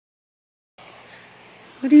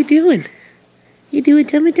What are you doing? You doing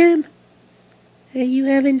tummy time? Are you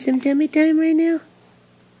having some tummy time right now?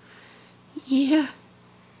 Yeah.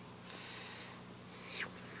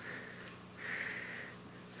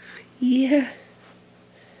 Yeah.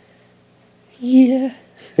 Yeah.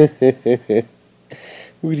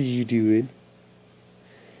 What are you doing?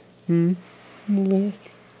 What?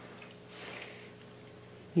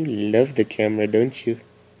 You love the camera, don't you?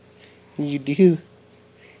 You do.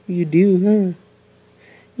 You do, huh?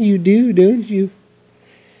 You do, don't you?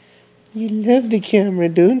 You love the camera,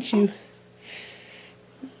 don't you?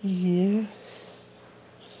 Yeah.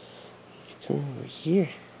 Come over here.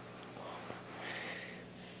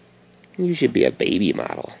 You should be a baby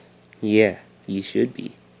model. Yeah, you should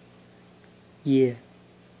be. Yeah.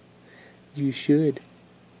 You should.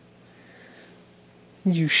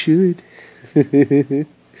 You should.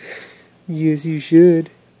 Yes, you should.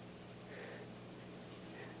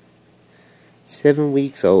 7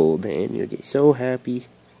 weeks old, and you'll get so happy.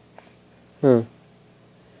 Huh?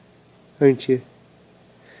 Aren't you?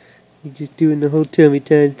 You're just doing the whole tummy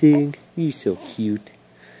time thing. You're so cute.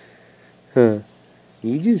 Huh?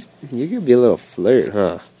 You're gonna be a little flirt,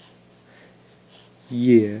 huh?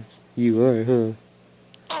 Yeah, you are,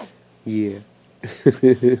 huh? Yeah.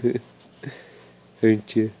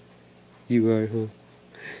 Aren't you? You are, huh?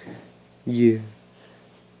 Yeah.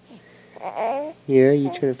 Yeah, you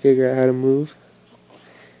trying to figure out how to move?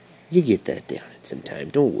 You get that down in some time,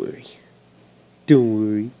 don't worry. Don't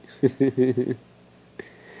worry.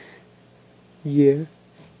 Yeah.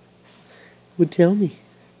 Well, tell me.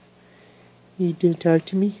 You gonna talk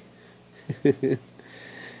to me? You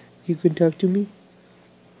gonna talk to me?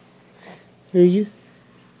 Are you?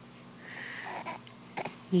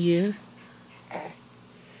 Yeah.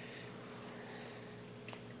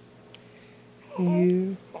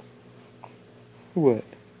 Yeah. What?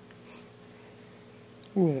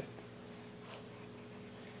 What?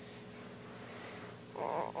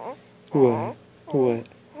 What? What?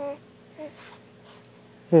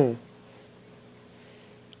 Huh?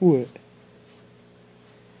 What?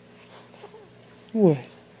 What?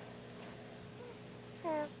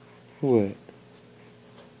 What?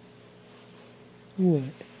 What?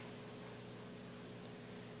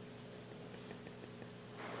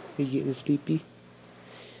 Are you getting sleepy?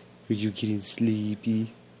 Are you getting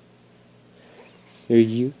sleepy? Are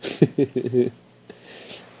you?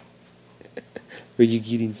 Are you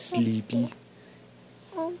getting sleepy?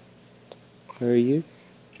 Are you?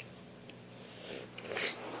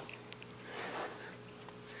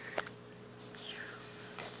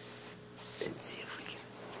 Let's see if we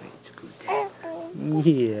can scoot down.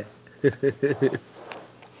 Yeah.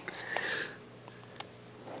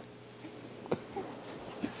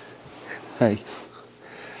 Hi.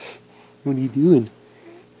 What are you doing?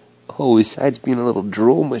 Oh, besides being a little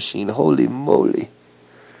drool machine, holy moly.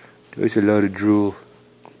 There's a lot of drool.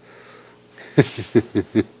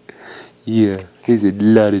 Yeah, there's a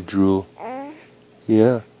lot of drool.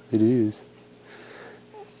 Yeah, it is.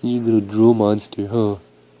 You little drool monster, huh?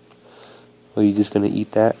 Oh, you just gonna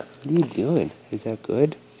eat that? What are you doing? Is that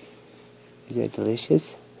good? Is that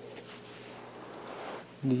delicious?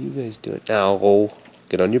 What are you guys doing? Now, oh,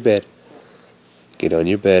 get on your bed. Get on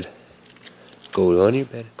your bed. Go on your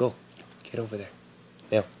bed. Go. Get over there.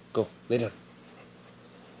 Now, go. Lay down.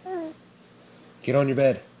 Get on your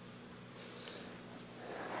bed.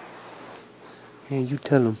 Hey, you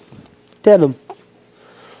tell him. Tell him.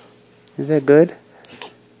 Is that good?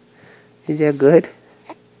 Is that good?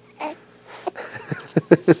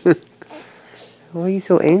 Why are you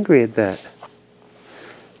so angry at that?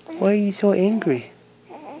 Why are you so angry?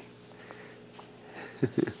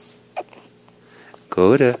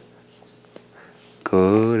 Coda.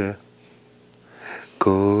 Coda.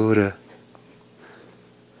 Coda.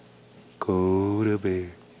 Coda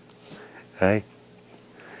bear. Hi.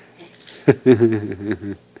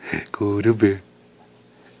 Coda bear.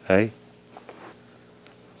 Hi.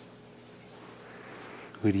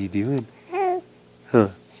 What are you doing? Huh?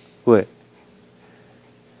 What?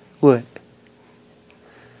 What?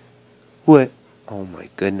 What? Oh my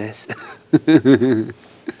goodness.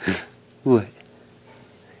 What?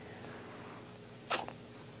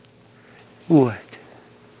 What?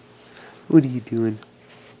 What are you doing?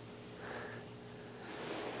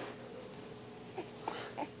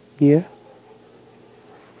 Yeah?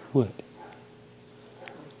 What?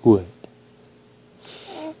 What?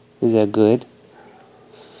 Is that good?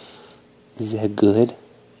 Is that good?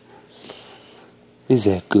 Is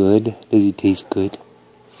that good? Does it taste good?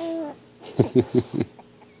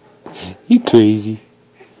 You crazy.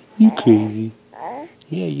 You crazy.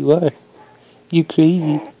 Yeah, you are. You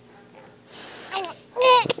crazy.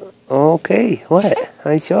 Okay, what?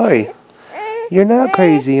 I'm sorry. You're not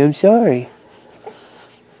crazy, I'm sorry.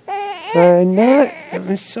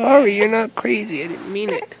 I'm sorry, you're not crazy, I didn't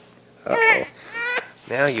mean it. Uh-oh.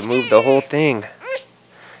 Now you moved the whole thing.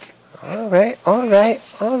 Alright.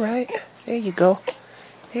 There you go.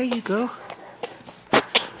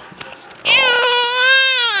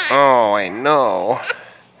 Oh, I know.